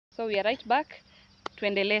So we are right back.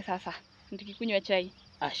 Tuendelee sasa. Nikikunywa chai.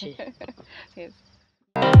 Ashe. Yes.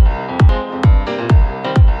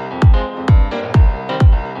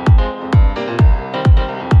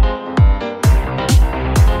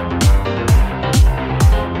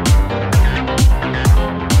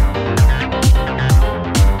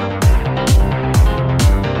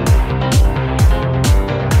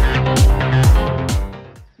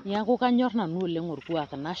 Niaku kanyor nanu oleng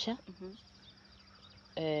orkuak nasha.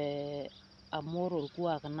 Amu ore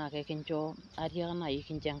orkuak naa kekincho atiaka nai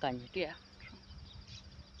kincho enkanyit. Yeah.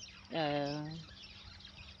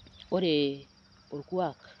 Ore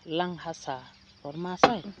orkuak lang hasa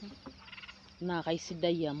tormaasai naa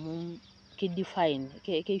kaisidai amu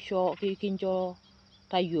kincho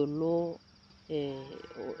tayiolo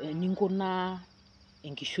eninkunaa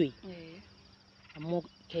enkishui. Amu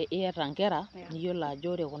iyata nkera niyiolo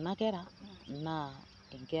ajo ore kuna kera naa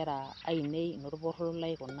nkera ainei inorporro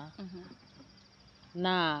lai kuna.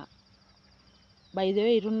 Naa by the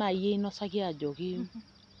way itu nai ainosaki ajoki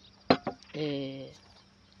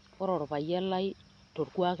ore orpayian lai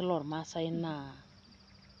torkuak lormaasai naa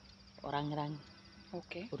orang'irang'i.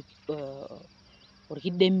 Okay.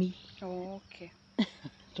 Orkidemi. Okay.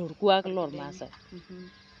 Torkuak lormaasai.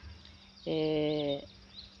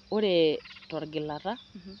 Ore torgilata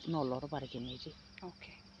naa olorparkineti.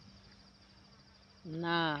 Okay.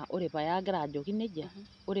 Naa ore paagira ajoki nejia,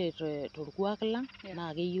 ore torkuak lang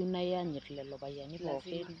naa keyieu naa iyanyit lelo payiani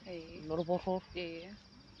pookin lorporror.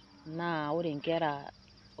 Naa ore nkera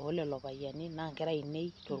olelo payiani naa nkera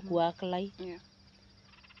ainei torkuak lai.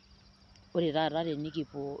 Ore taata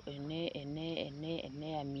tenikipuo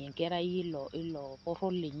eneyami enkerai ilo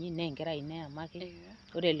porror linyi naa enkerai neyamaki.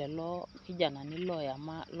 Ore lelo kijanani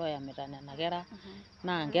loyamita nena kera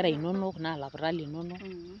naa nkera inonok naa lapita linonok.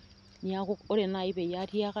 Niaku ore nai peyie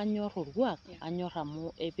atiaka kanyor orkuak, anyor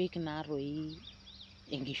amu epik naatoi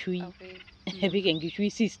enkishui, epik enkishui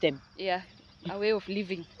system. Yeah, a way of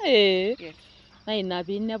living. Yes. Naa ina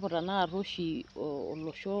piinepu tanakata oshi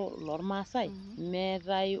olosho lormaasai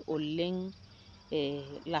meetai oleng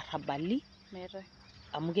larrabali. Meetai.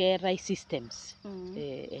 Amu keetai systems.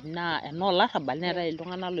 Enaa olarrabal neetai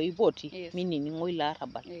iltung'anak loipoti minining'o ilo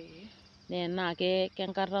arrabal. Naa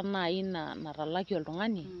kenkata nai natalaki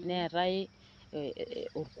oltung'ani neetai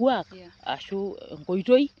orkuak ashu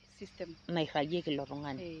enkoitoi nairragieki ilo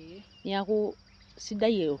tung'ani. Niaku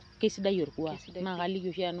kesidai orkuak. Naa kaliki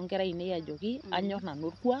oshi nanu nkera ainei ajoki anyor nanu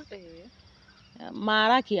orkuak.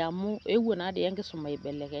 Maaraki amu eewuo naadii enkisuma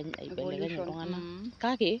aibelekeny iltung'anak.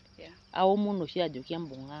 Kake aomon oshi ajoki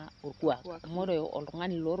embung'a orkuak. Amu ore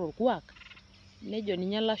oltung'ani loota orkuak nejo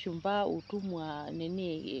ninye ilashumpa utumwa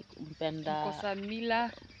mpenda Kukosa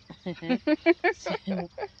mila.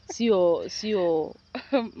 Sio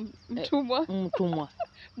mtumwa.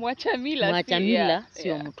 Mwacha mila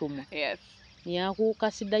sio mtumwa. Yes. Niaku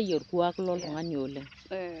kasidai orkuak loltung'ani oleng.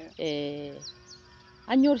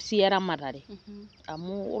 Anyor sii eramatare.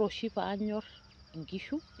 Amu ore oshi paanyor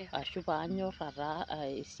inkishu ashu paanyor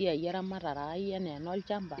esiai eramatare ai enaa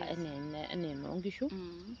enolchamba enaa enoonkishu.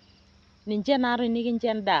 Ninche naatoi nikincho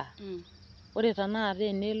endaa. Ore tanakata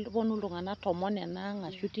eneponu iltung'anak 10 enaang'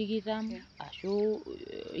 ashu 20 ashu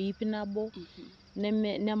 100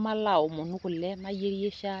 nemalo aomonu kule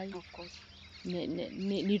nayierie shai.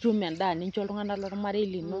 Nitum endaa nincho iltung'anak lormarei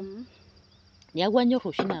lino. Niaku anyor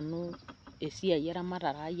oshi nanu esiai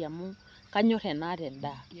eramatare ai amu kanyor enaata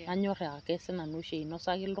endaa. Nanyor ake sinanu oshi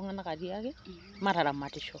ainosaki iltung'anak atiaki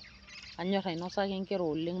mataramatisho. Anyor ainosaki nkera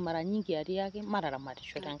oleng mara nyingi atiaki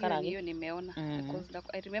mataramatisho tenkaraki. Hiyo nimeona. Because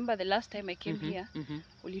I remember the last time I came here,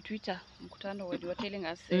 ulituita mkutano when you were telling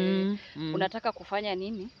us unataka kufanya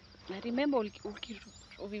nini? I remember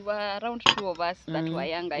we were around 2 of us that were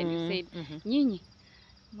younger and you said, nyinyi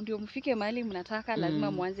ndio mfike mahali mnataka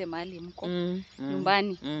lazima muanze mahali mko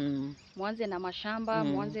nyumbani. Muanze na mashamba,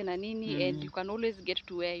 muanze na nini and you can always get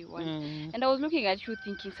to where you want. And I was looking at you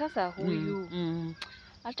thinking sasa huyu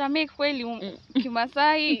hata make kweli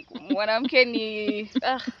Kimasai mwanamke ni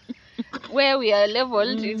where we are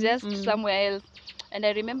leveled is just somewhere else. And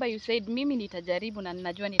I remember you said mimi nitajaribu na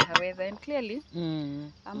ninajua nitaweza, and clearly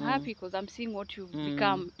I'm happy because I'm seeing what you've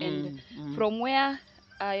become and from where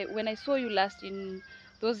when I saw you last in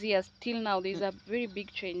those years till now there's a very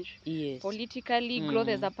big change. Yes. Politically, growth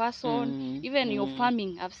as a person, even your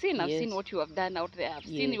farming. I've seen what you have done out there. I've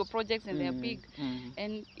seen your projects and they're big.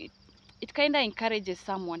 And it kind of encourages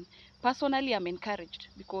someone personally I'm encouraged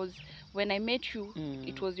because when I met you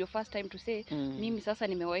it was your first time to say mimi sasa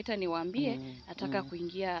nimewaita niwaambie nataka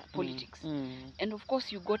kuingia politics. And of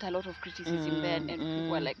course you got a lot of criticism there and people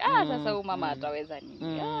were like sasa huyu mama ataweza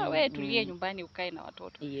nini, we tulie nyumbani ukae na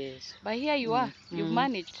watoto. Yes. But here you are, you've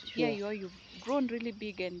managed. Sure. Here you are, you've grown really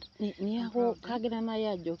big and niaku kagira nai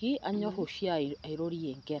ajoki anyor oshi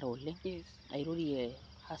airorie nkera oleng. Yes. Airorie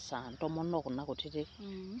hasa ntomonok kuna kutitik.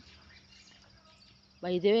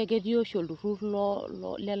 By the way, ketii oshi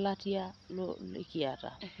olturrur lelatia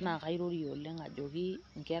likiata naa kairorie oleng ajoki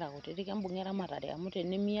nkera kutitik embung'a eramatare amu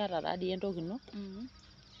tenemiata taadii entoki ino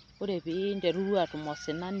ore pee interuru atum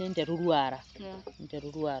osina ninteruru aara.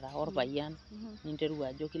 Interuru aara orpayian ninteru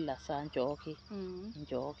ajo kila saa nchooki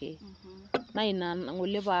nchooki. Na ina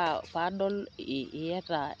ng'ole paadol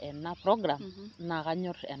iyata ena program naa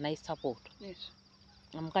kanyor enai support. Yes.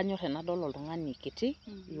 Amu kanyor enadol oltung'ani kiti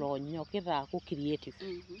loonyokita aaku creative.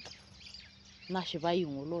 Nashipayu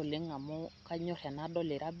ng'ole oleng amu kanyor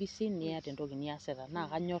enadol ira busy niata entoki niasita naa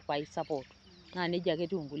kanyor pai support. Naa nejia ake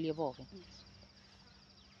etiu nkulie pookin.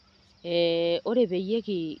 Ore peyie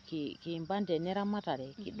kimpande eneramatare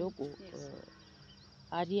kidogo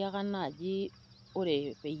atiaka naaji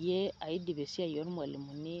ore peyie aidip esiai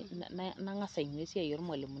ormwalimuni nang'as aing'ua esiai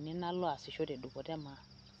ormwalimuni nalo aasisho tedupoto emaa.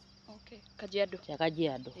 Okay. Kajiado. Te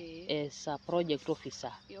Kajiado as a project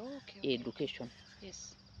officer education.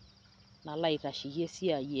 Yes. Nalo aitasheyie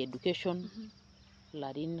esiai education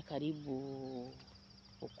larin karibu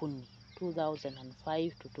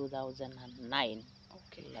 2005 to 2009.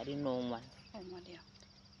 Okay. Larin 4.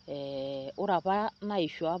 Yeah. Ore apa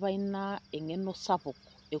naishoo apa ina eng'eno sapuk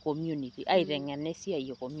e community aiteng'ena esiai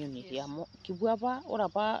e community amu kipuo apa ore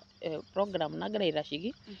apa program nagira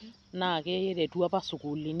aitasheki naa keretu apa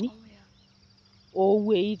sukuulini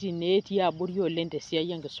owueitin neetii abori oleng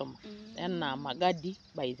tesiai enkisuma enaa Magadi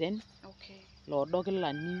by then, Loodo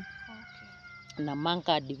Kilani,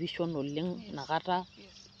 Namanga division oleng nakata,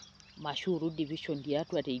 Mashuru division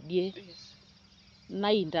tiatua teidie,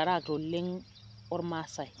 nainteract oleng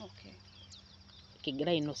ormaasai.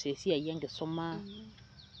 Kigira ainosie esiai enkisuma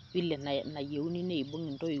vile nayieuni neibung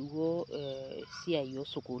intoiwuo esiai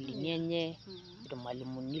osukuulini enye,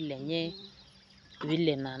 irmalimuni lenye,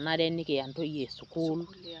 vile nanare nikiya ntoyie sukuul.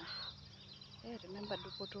 Remember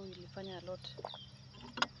Dupoto ilifanya a lot.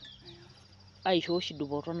 Aishoo oshi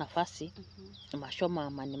Dupoto nafasi mashomo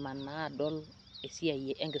amanimanaa adol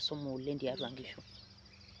esiai enkisuma oleng tiatua nkishu.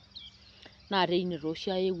 Naa teine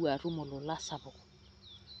tooshi aewuo atum olola sapuk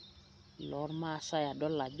lormaasai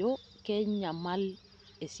adol ajo kenyamal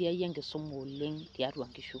esiai enkisuma oleng tiatua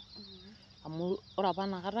nkishu. Amu ore apa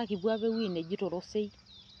nakata kipuo apa ewuei neji Torosei,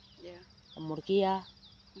 Murkia,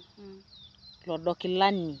 Loodo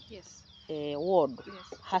Kilani, ward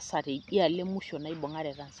hasa teidialo emusho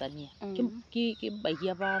naibung'are Tanzania. Kibaiki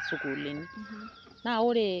apa sukuulini. Naa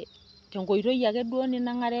ore tenkoitoi ake duo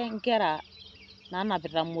ninang'are nkera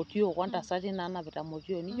naanapita motiok ontasati naanapita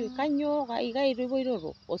motiok nijo kanyoo kai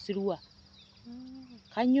ipoitoto osirua.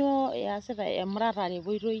 Kanyoo easita emuratare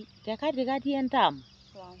epoitoi te katikati entaam.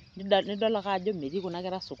 Nidol ake ajo metii kuna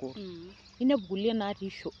kera sukuul. Ninepu kulie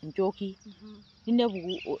natii nchooki.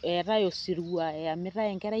 Ninepu eetae osirua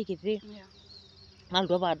eyamitai enkerai kiti.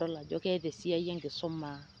 Nalotu apa adol ajo keeta esiai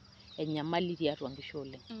enkisuma enyamali tiatua nkishu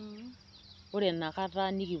oleng. Ore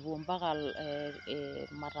inakata nikipuo mpaka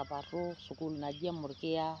Matapato sukuul naji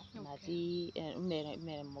Emurkia natii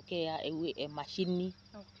Murkia emashini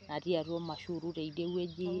natii atua Mashuru teidie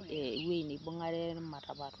wueji ewuei neibung'are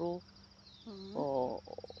Matapato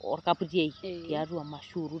orkaputiei tiatua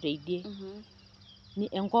Mashuru teidie.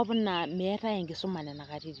 Enkop naa meetae enkisuma nena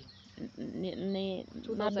katitin.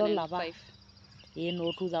 Nadol apa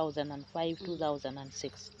 2005,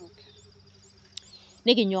 2006.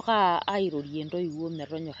 Nikinyok airorie ntoiwuo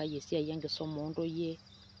metonyorrai esiai enkisuma ontoyie,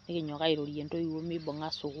 nikinyok airorie ntoiwuo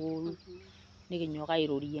meibung'a sukuul, nikinyok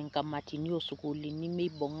airorie nkamatini osukuulini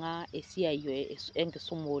meibung'a esiai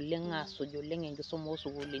enkisuma oleng aasuj oleng enkisuma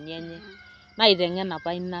osukuulini enye. Naiteng'en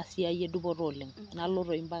apa ina siai Dupoto oleng. Nalo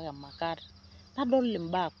toi mpaka Emakat, nadol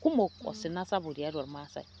imbaa kumok osina sapuk tiatua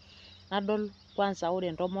irmaasai. Nadol kwanza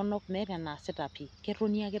ore ntomonok meeta enaasita pii,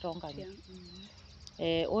 ketoni ake toonkang'itie.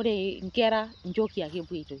 Ore nkera nchooki ake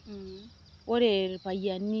epuoitoi. Ore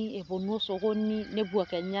irpayiani eponu osokoni nepuo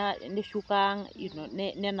Kenya neshuko ang'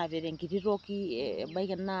 nenapita enkiti toki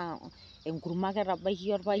ebaiki naa enkurma ake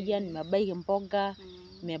etabaiki orpayian, mebaiki mboga,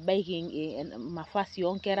 mebaiki mafasi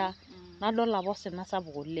oonkera. Nadol apa osina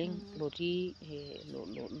sapuk oleng lotii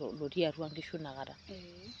atua nkishu inakata.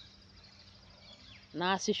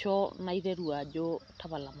 Naasisho naiteru ajo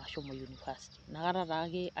tapala mashomo university. Inakata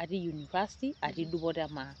taake atii university atii Dupoto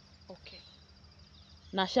emaa. Okay.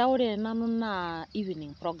 Nashauri nanu naa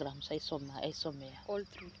evening programs aisomea. All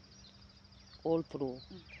through.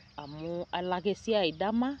 Okay. Amu alo ake esiai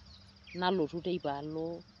dama nalotu teipa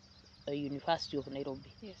alo University of Nairobi.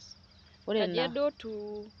 Yes. Ore Kajiado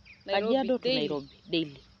to Nairobi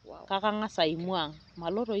daily. Wow. Kaka ang'asa aimu ang',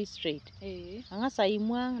 maloto straight. Ang'asa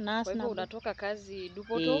aimu ang' naas kwa hivyo unatoka kazi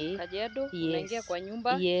Dupoto, Kajiado, unaingia kwa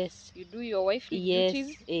nyumba. Yes. You do your wifely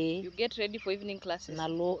duties. You get ready for evening classes.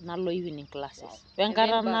 Nalo evening classes. Wow.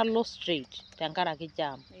 Wenkata nalo straight tenkaraki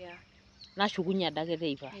jam. Yeah. Nashukunye adake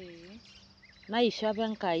teipa. Naisho apa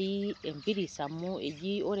Enkai empiris amu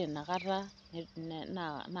eji ore inakata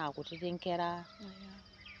naa kutiti nkera.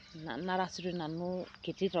 Narasitoi nanu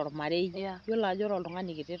kiti tormarei. Yiolo ajo ore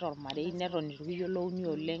oltung'ani kiti tormarei neton itu kiyiolouni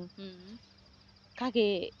oleng.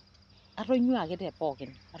 Kake atonyua ake te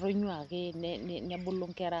pookin. Atonyua ake nebulu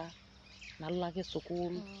nkera. Nalo ake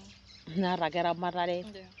sukuul. Naata ake eramatare.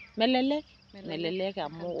 Melelek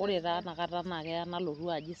amu ore taa inakata naa keya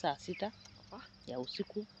nalotu aji saa 6 ya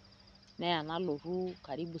usiku. Neya nalotu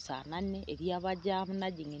karibu saa 8 etii apa jam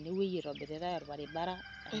najing enewueji itobiritai orbaribara.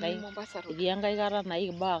 Etii enkai kata naa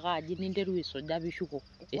ikibau ake aji ninteru aisuja piishuko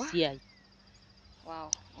esiai.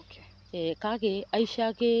 Wow. Okay. Kake aisho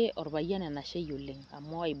ake orpayian enashei oleng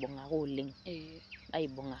amu aibung'a ake oleng.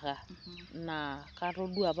 Aibung'aka. Naa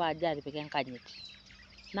katodua apa ajo atipika enkanyit.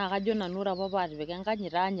 Naa kajo nanu ore apa paatipika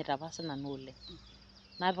enkanyit aanyit apa sinanu oleng.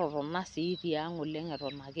 Natotona sii tiang' oleng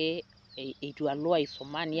eton ake eitu alo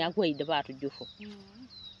aisuma niaku aidipa atujurro.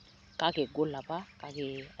 Kake egol apa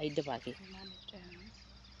kake aidipa ake.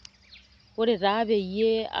 Ore taa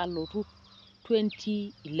peyie alotu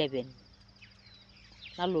 2011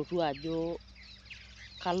 nalotu ajo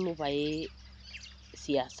kalo pae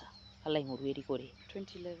siasa. Kalo aing'oru erikore.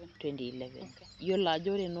 2011. Okay. Yiolo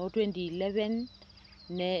ajo ore noo 2011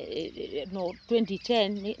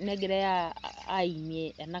 2010 negirai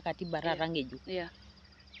aimie ena katiba taata ng'ejuk.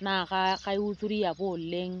 Naa kaihudhuria apa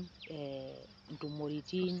oleng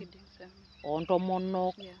intumoritin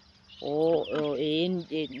oontomonok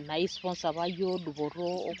naisponsor apa yiok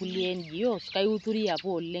Dupoto okulie NGOs. Kaihudhuria apa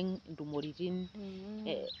oleng intumoritin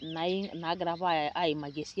naagira apa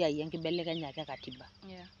aimaki esiai enkibelekenyata e katiba.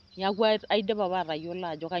 Niaku aidipa apa atayiolo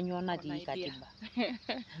ajo kanyioo natii katiba.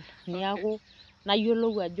 Niaku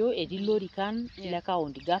nayiolou ajo etii lorikan le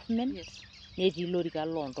county government. Netii lorikan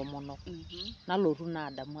loontomonok. Nalotu naa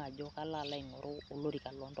adamu ajo kalo aing'oru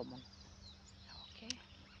olorika loontomonok.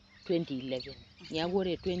 2011. Niaku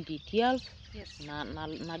ore 2012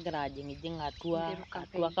 nagira ajing atua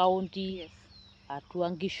county, atua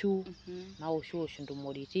nkishu, nawosh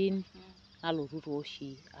intumoritin, nalotu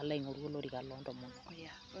tooshi alo aing'oru olorika loontomonok.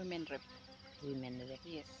 Women Rep.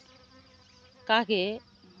 Kake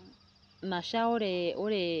nasha ore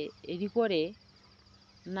erikore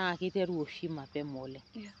naa kiteru oshi mapema oleng.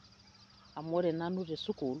 Amu ore nanu te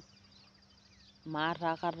sukuul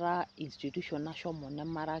maata aikata institution nashomo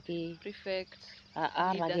nemara ake prefect.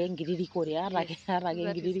 Aata ake enkiti rikore. Ata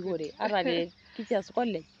te Teachers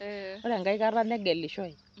College. Ore enkai kata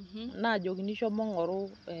negelishoi. Naajokini shomo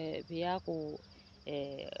ng'oru piaku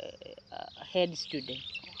head student.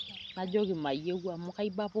 Najoki mayieu amu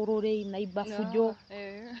kaiba pororei, naiba fujo.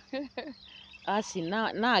 Asi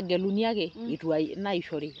naageluni ake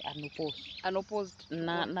naishori unopposed.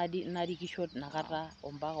 Narikisho inakata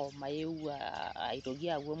ompaka omaeu aitoki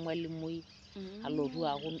aaku emalimui. Alotu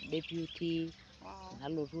aaku deputy.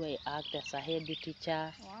 Nalotu act as a head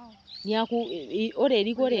teacher. Niaku ore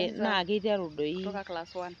erikore naa kiteru doi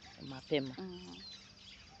mapema.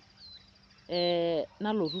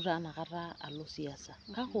 Nalotu taa inakata alo siasa.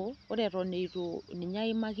 Kake ore eton eitu ninye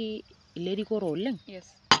aimaki ile rikore oleng.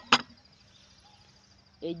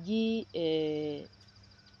 Eji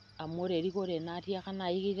amu ore erikore naatiaka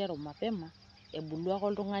nai kiteru mapema, ebulu ake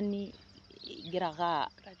oltung'ani igira ake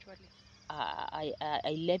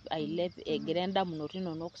ailep egira indamunot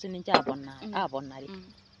inonok sininche aaponari.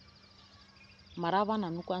 Mara apa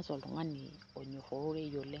nanu kwanza oltung'ani onyorr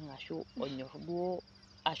ororei oleng ashu onyorr duo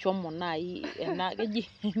ashomo nai ena keji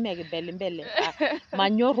mee kimbelembele.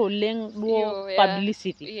 Manyorr oleng duo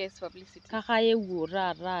publicity. Kake aewuo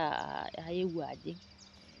taata ajing.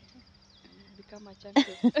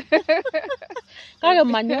 Kake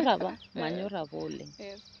manyorr apa oleng.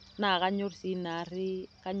 Naa kanyorr sii naarri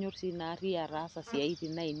ataasa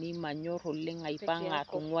siaitin ainei. Manyorr oleng aipang'a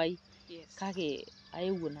atung'uai. Kake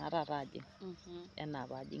aewuo naa taata ajing enaa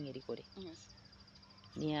paajing erikore.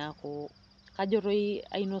 Niaku kajo toi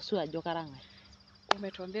ainosu ajo kara ng'ae.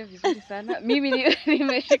 Umetuambia vizuri sana. Mimi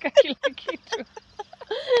nimeshika kila kitu.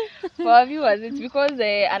 For viewers, it's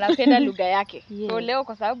because anapenda lugha yake. So leo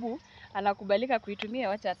kwa sababu anakubalika kuitumia,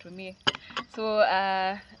 wacha atumie. So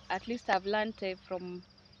at least I've learned from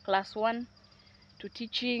class 1 to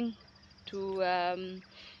teaching to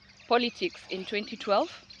politics in 2012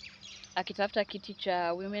 akitafuta kiti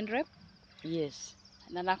cha women rep. Yes.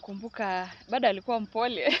 Na nakumbuka bado alikuwa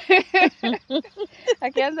mpole.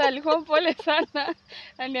 Akianza alikuwa mpole sana.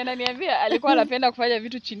 Ananiambia alikuwa anapenda kufanya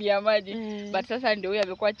vitu chini ya maji. But sasa ndio huyo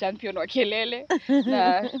amekuwa champion wa kelele.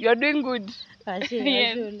 Na you're doing good.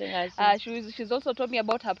 Yes. She's also told me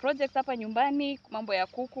about her projects hapa nyumbani, mambo ya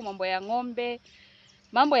kuku, mambo ya ng'ombe,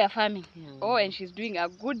 mambo ya farming. Oh, and she's doing a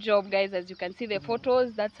good job, guys. As you can see the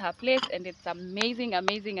photos, that's her place and it's amazing,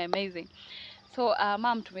 amazing, amazing. So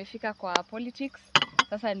mom, tumefika kwa politics.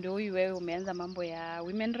 Sasa ndio huyu wewe umeanza mambo ya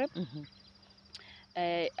women rep.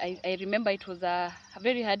 I remember it was a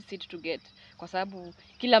very hard seat to get kwa sababu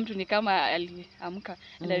kila mtu ni kama aliamka.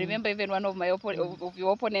 And I remember even one of my of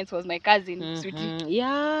your opponents was my cousin, Sweetie.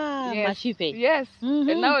 Yeah, yes. Mashipe. Yes.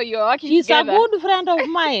 And now you're working She's together. She's a good friend of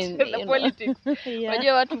mine. The politics.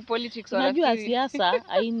 Wajua watu politics wanafikiri. Unajua siasa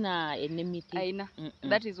haina enmity. Haina.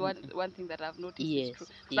 That is one thing that I've noticed is true.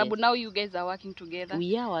 Yes. Sababu now you guys are working together.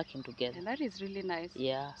 We are working together. And that is really nice.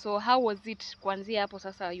 Yeah. So how was it kuanzia hapo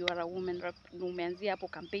sasa you are a woman rep, umeanzia hapo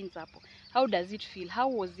campaigns hapo. How does it feel?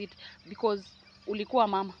 How was it? Because ulikuwa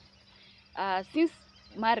mama. Since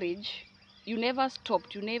marriage you never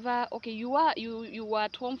stopped. You never you were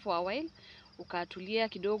at home for a while. Ukatulia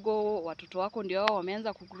kidogo, watoto wako ndio wao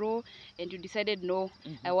wameanza kugrow and you decided no,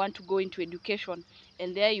 I want to go into education.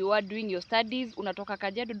 And there you are doing your studies. Unatoka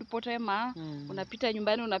Kajiado Dupotema, unapita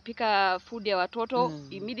nyumbani unapika food ya watoto,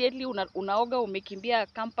 immediately unaoga umekimbia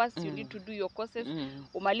campus, you need to do your courses.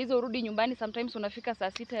 Umalize urudi nyumbani, sometimes unafika saa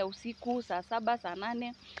 6 ya usiku, saa 7, saa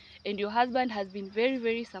 8. And your husband has been very,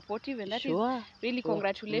 very supportive and that is really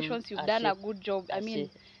congratulations. You've done a good job. I mean,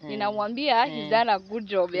 ninamwambia he's done a good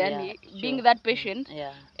job, yani being that patient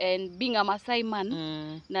and being a Masai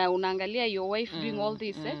man, na unaangalia your wife doing all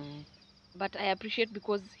this, but I appreciate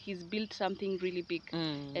because he's built something really big,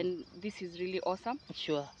 and this is really awesome.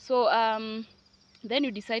 Sure. So then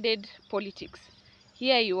you decided politics.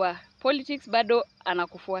 Here you are. Politics bado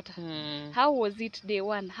anakufuata. How was it day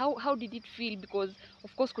one? How did it feel? Because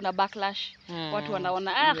of course kuna backlash. Watu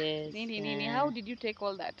wanaona nini. How did you take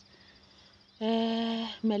all that?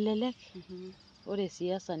 Melelek. Ore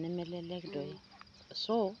siasa ni melelek doi.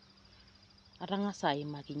 So atangasa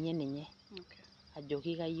aimakinye ninye. Okay.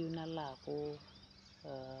 Ajoki kayieu nalo aku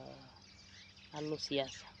alo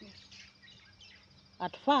siasa. Yes.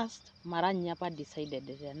 At first mara ninye apa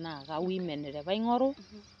decided tenaa ka women rep aing'oru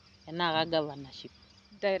enaa ka governorship.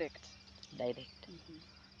 Direct.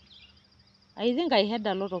 I think I had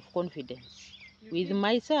a lot of confidence with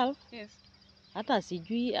myself. Yes. Hata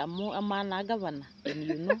sijui ama na governor, and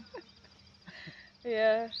you know.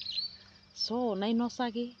 Yeah. So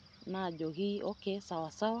nainosaki najoki okay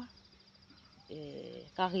sawa.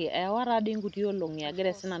 Kake ewara dii nkuti olong'i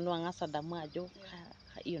agira sinanu ang'as adamu ajo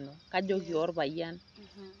you know kajoki orpayian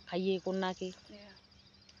kayieu aikunaki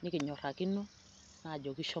nikinyorrakino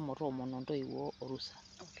najoki shomo toomono ntoiwuo orusa.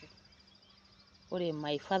 Okay. Ore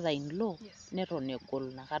my father-in-law neton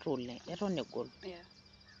egol nakata oleng, eton egol. Yeah.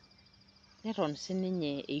 Neton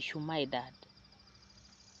sininye eishu my dad.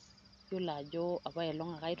 Yiolo ajo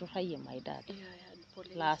apaelong ake aiturrayie my dad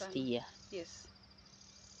last year. Yes.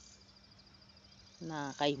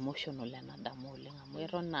 Naa ka emotional enadamu oleng amu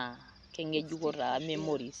eton naa keng'ejuko taa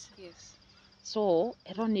memories. Yes. So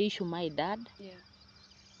eton eishu my dad. Yeah.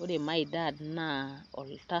 Ore my dad naa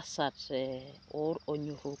oltasat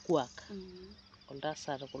onyorr orkuak.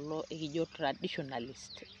 Oltasat kulo ekijo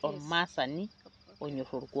traditionalist, ormaasani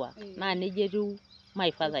onyorr orkuak. Naa nejia etiu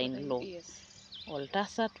my father-in-law.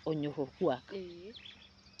 Oltasat onyorr orkuak.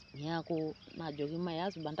 Niaku najoki my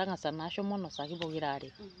husband tang'asa naa shomo nosaki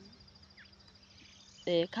pokirare.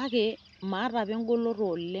 Kake maata apa engoloto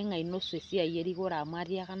oleng ainosu esiai erikore amu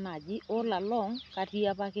atiaka naaji all along katii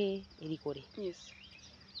apake erikore. Yes.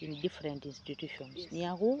 In different institutions.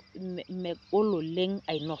 Niaku megol oleng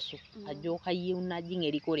ainosu ajo kayieu najing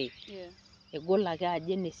erikore. Egol ake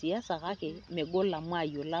ajo ene siasa kake megol amu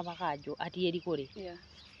ayiolo apake ajo atii erikore.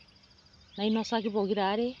 Nainosaki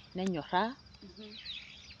pokirare nenyorraa.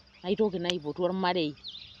 Naitoki naa aipotu ormarei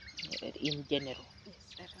in general.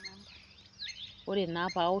 Ore naa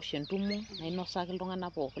paosh entumo nainosaki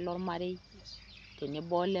iltung'anak pookin lormarei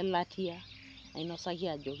tenebo olelatia. Nainosaki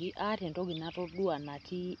ajoki aata entoki natodua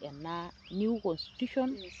natii ena new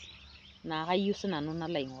constitution naa kayieu sinanu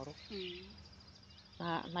nalo aing'oru.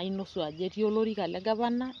 Nainosu ajo etii olorika le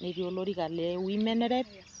governor, netii olorika le women rep,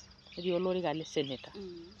 netii olorika le senator.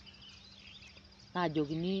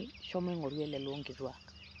 Naajokini shomo aing'oru ele loonkituak.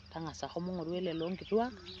 tang'asa homo ng'oru ele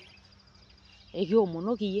loonkituak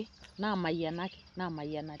ekiomonoki iyie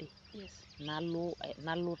naamayianare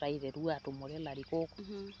nalo taa aiteru atumore ilarikok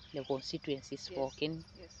le constituencies pookin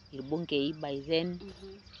irbungei by then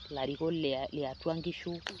ilarikok liatua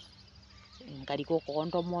nkishu inkarikok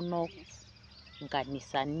oontomonok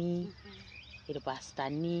inkanisani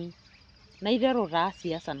irpastani naiteru taa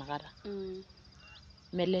siasa nakata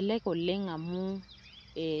melelek oleng amu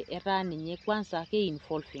etaa ninye kwanza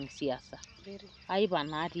involving siasa aipa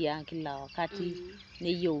naa tiang kila wakati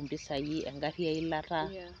neyieu mpisai engarri eilata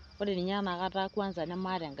ore ninye enakata kwanza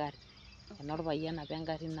nemaata engarri enorpayian apa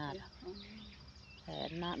engarri naata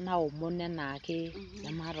naomon enaake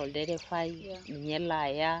nemaata olderefai ninye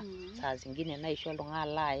laaya saa zingine naisho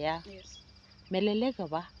oltung'ani laaya melelek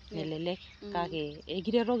apa melelek kake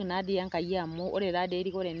ekiretoki naa dii Enkai amu ore taa dii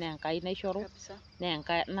erikore naa Enkai naishoru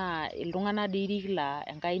naa iltung'anak dii irik laa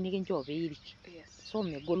Enkai nikinchoo piirik so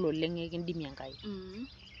megol oleng ekindimie Enkai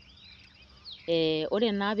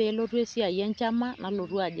ore naa peelotu esiai enchama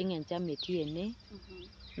nalotu ajing enchama etii ene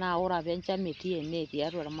naa ore apa enchama etii ene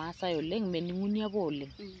tiatua irmaasai oleng mening'uni apa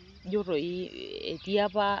oleng ijo toi etii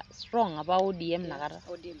apa strong apa ODM nakata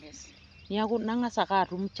niaku nang'as ake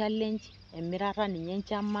atum challenge emirata ninye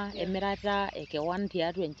enchama emirata ekewan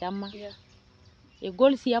tiatua enchama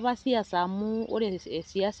egol sii apa siasa amu ore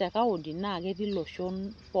siasa e county naa ketii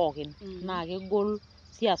iloshon pookin naa kegol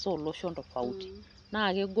siasa oloshon tofauti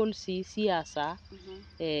naa kegol sii siasa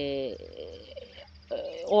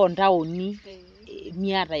ontaoni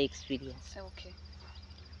miata experience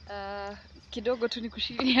kidogo tu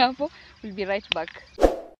nikushikilie hapo, we'll be right back.